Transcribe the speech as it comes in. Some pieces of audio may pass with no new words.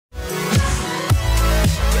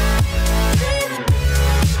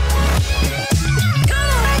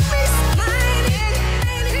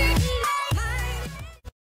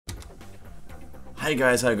Hi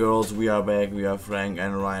guys, hi girls, we are back, we are Frank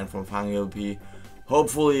and Ryan from Funghi.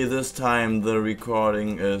 Hopefully this time the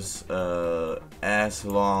recording is as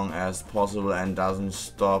long as possible and doesn't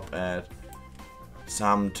stop at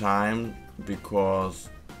some time because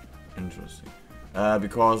there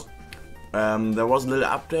was a little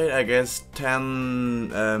update, I guess 10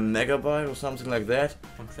 megabyte or something like that.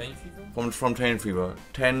 From Train Fever? From Train Fever,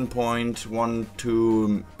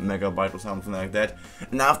 10.12 megabyte or something like that.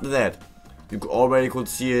 And after that, you already could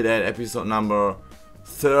see it at episode number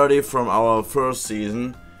 30 from our first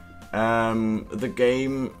season. The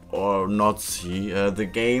game, or not see, the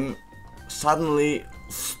game suddenly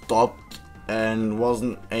stopped and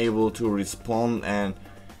wasn't able to respond, and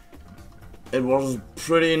it was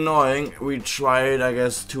pretty annoying. We tried, I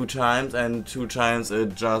guess, 2 times, and 2 times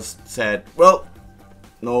it just said, well,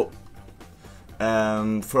 no.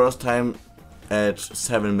 First time at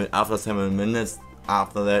after 7 minutes,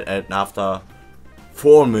 after that after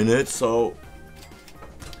 4 minutes, so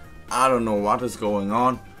I don't know what is going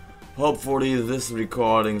on. Hopefully this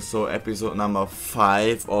recording, so episode number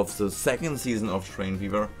 5 of the second season of Train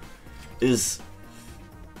Fever, is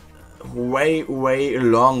way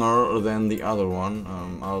longer than the other one.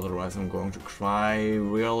 Otherwise I'm going to cry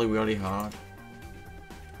really hard.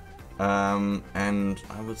 And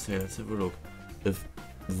I would say, let's have a look if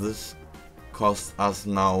this costs us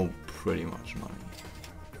now pretty much money,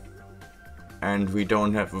 and we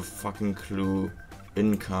don't have a fucking clue.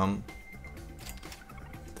 Income,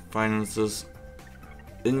 finances,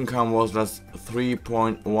 income was just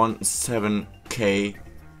 3.17k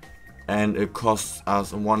and it costs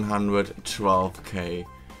us 112k.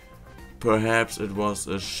 Perhaps it was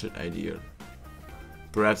a shit idea.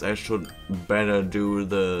 Perhaps I should better do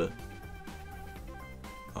the...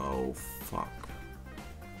 Oh fuck.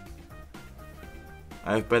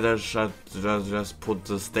 I better just put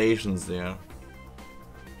the stations there.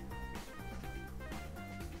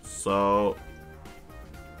 So...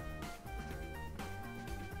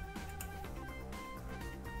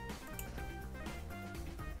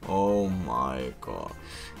 Oh my gosh.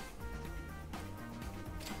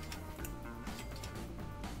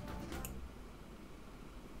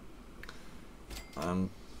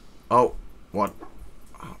 Oh, what?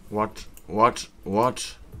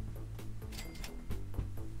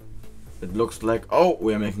 It looks like, oh,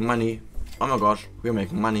 we are making money. Oh my gosh, we are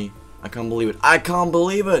making money. I can't believe it. I can't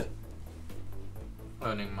believe it.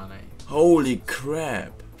 Earning money. Holy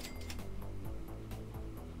crap.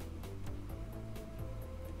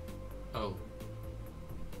 Oh.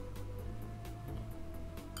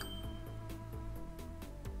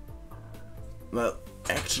 Well,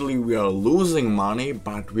 actually we are losing money,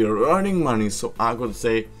 but we are earning money, so I could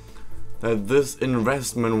say that this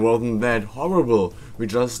investment wasn't that horrible. We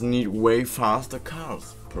just need way faster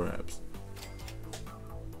cars, perhaps.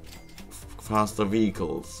 Faster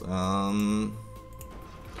vehicles.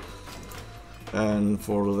 And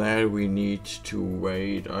for that we need to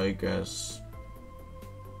wait, I guess,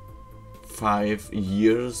 5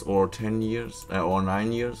 years or 10 years or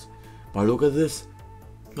 9 years. But look at this.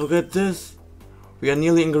 Look at this. We are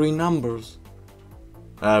nearly in green numbers.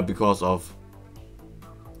 Because of,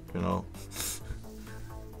 you know.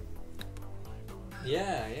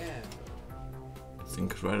 Yeah. It's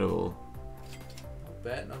incredible. Not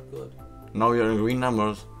bad, not good. Now we are in green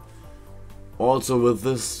numbers. Also with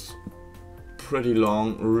this pretty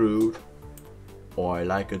long route. Oh, I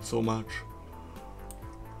like it so much.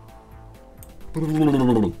 Lose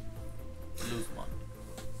money.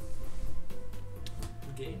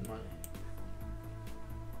 Gain money.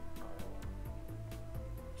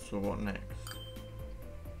 So what next?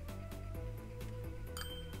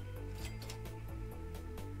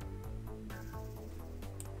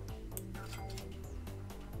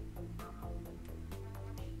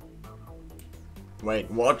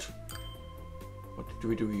 Wait, what? What did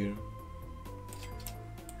we do here?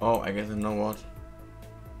 Oh, I guess I know what.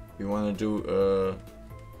 We want to do a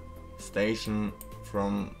station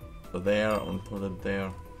from there and put it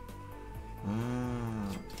there.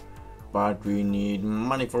 But we need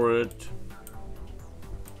money for it.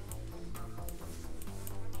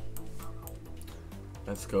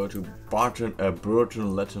 Let's go to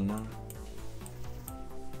Burton Latimer.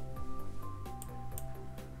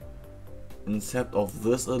 Instead of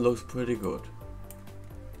this, it looks pretty good.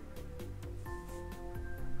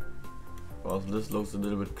 Because this looks a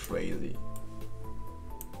little bit crazy.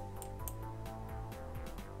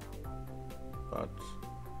 But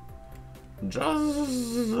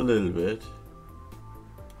just a little bit.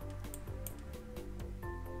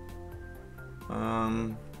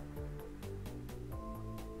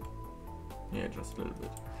 Yeah, just a little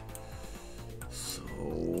bit. So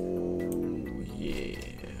Oh yeah,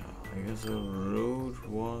 I guess the road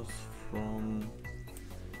was from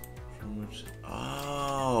which?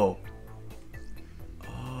 Oh,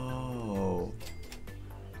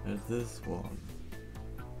 it's this one.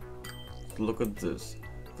 Look at this.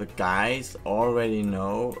 The guys already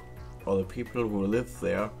know, or the people who live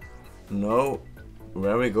there know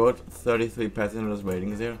very good, 33 passengers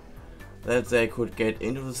waiting there, that they could get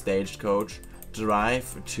into the stagecoach,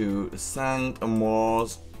 drive to St.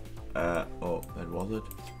 Amour's. Oh, that was it?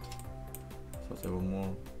 I thought there were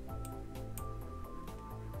more.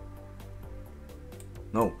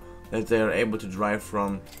 No, that they are able to drive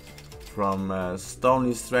from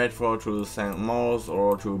Stony Stratford to St. Maur's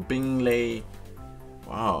or to Bingley.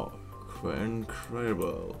 Wow,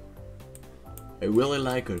 incredible. I really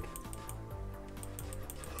like it.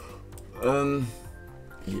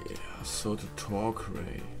 Yeah, so to talk,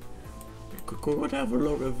 Ray. We could have a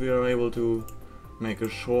look if we are able to make a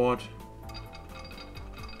short.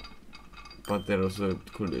 But there is a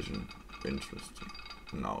collision. Interesting.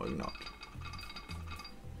 No, not.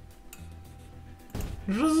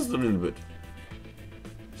 Just a little bit.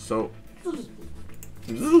 So, just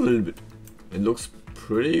a little bit. It looks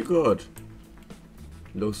pretty good.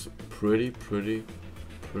 Looks pretty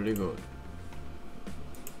good.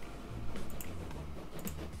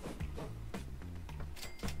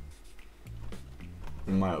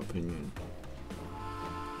 In my opinion.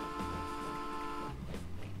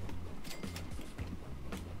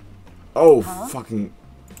 Oh, fucking.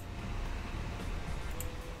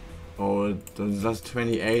 Oh, that's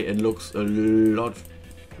 28. It looks a lot.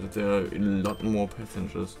 There are a lot more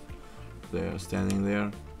passengers. They are standing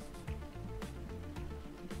there.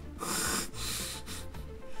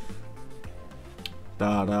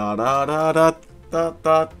 Da da da da da da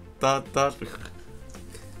da da da.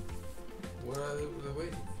 What are they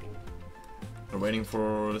waiting for? We're waiting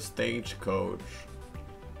for the stagecoach.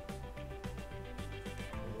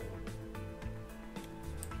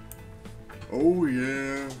 Oh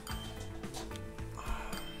yeah.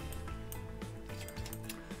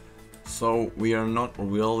 So we are not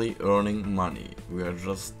really earning money. We are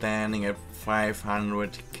just standing at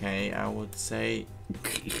 500k, I would say.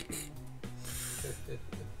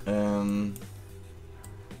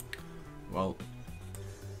 Well,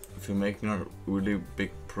 if you're making a really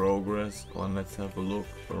big progress, well, let's have a look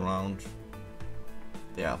around.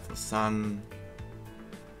 There's the sun.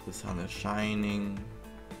 The sun is shining.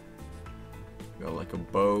 We are like a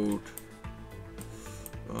boat.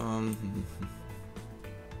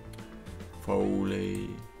 Foley.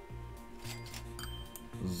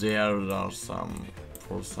 There are some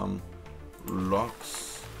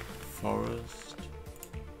logs, forest.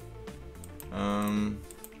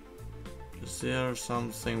 Is there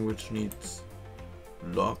something which needs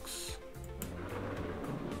logs?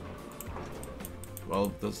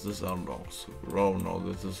 Well, this are logs. Oh no,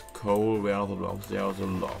 this is coal. Where are the logs? There are the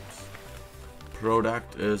logs.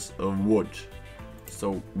 Product is a wood.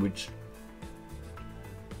 So which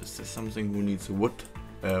is there something who needs wood?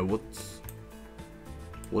 What's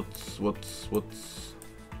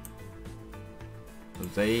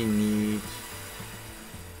they need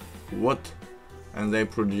wood and they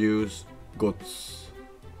produce goods.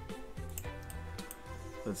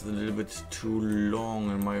 That's a little bit too long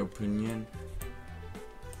in my opinion.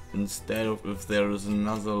 Instead of if there is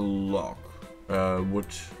another log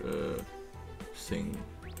wood thing.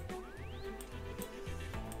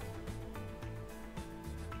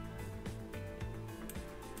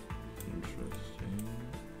 Interesting.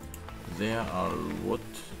 There are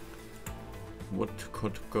what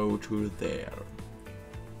could go to there.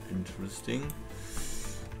 Interesting.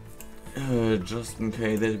 Just in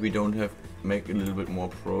case that we don't have make a little bit more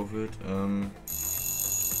profit.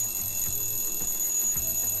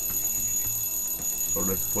 So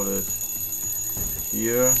let's put it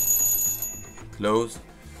here. Close.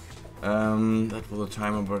 That was a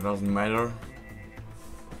timer, but it doesn't matter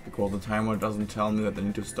because the timer doesn't tell me that I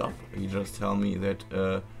need to stop. He just tell me that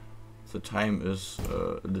the time is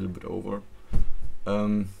a little bit over.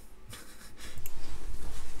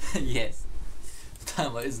 Yes,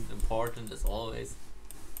 timer isn't important as always.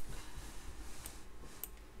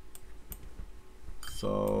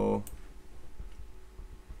 So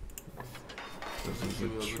this is If you're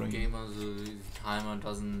a good train. gamer, the timer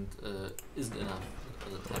isn't enough.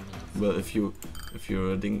 The 10 minutes. Well, if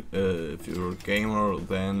you're a gamer,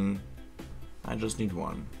 then I just need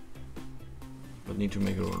one. But need to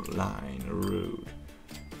make a line, a route.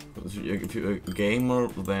 If you're a gamer,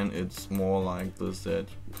 then it's more like this that,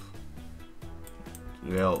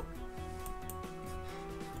 well,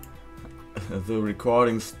 the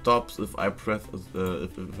recording stops if I press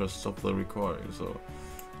if I stop the recording. So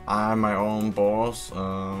I'm my own boss.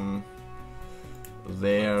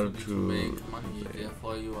 There to make money.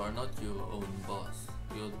 Therefore, you are not your own boss.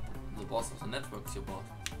 You're the boss of the network's your boss.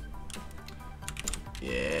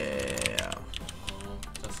 Yeah. Oh,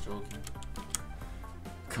 just joking.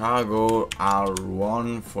 Cargo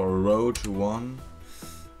R1 for road 1.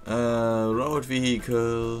 Road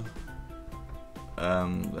vehicle.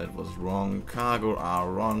 That was wrong. Cargo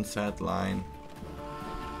R1 set line.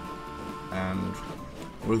 And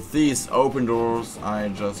with these open doors, I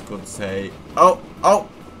just could say, oh!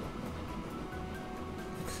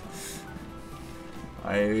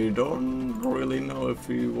 I don't really know if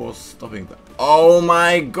he was stopping that. Oh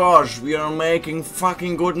my gosh, we are making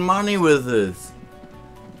fucking good money with this.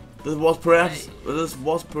 This was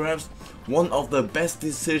perhaps one of the best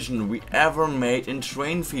decisions we ever made in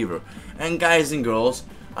Train Fever. And guys and girls,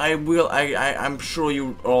 I'm sure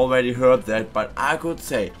you already heard that, but I could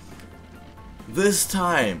say, this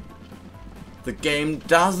time, the game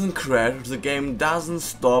doesn't crash, the game doesn't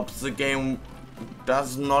stop, the game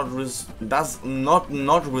does not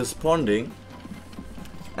responding.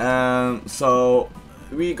 So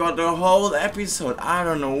we got the whole episode. I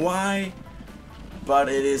don't know why, but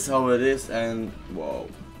it is how it is, and whoa.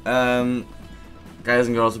 Guys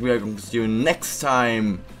and girls, we are going to see you next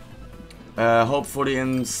time. Hopefully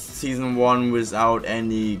in season 1 without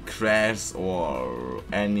any crash or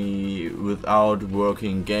any without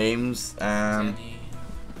working games.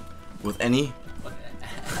 With any?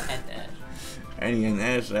 Any and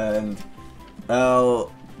Ash, and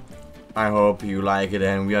I hope you like it,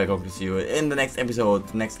 and we are going to see you in the next episode.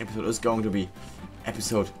 The next episode is going to be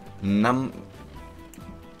episode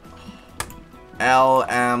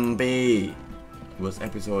LMB. Was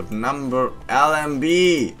episode number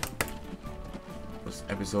LMB. Was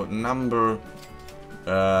episode number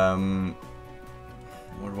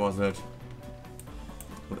what was it?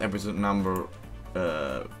 What episode number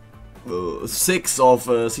 6 of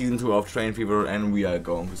season 2 of Train Fever, and we are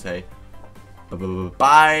going to say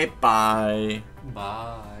bye bye.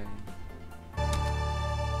 Bye.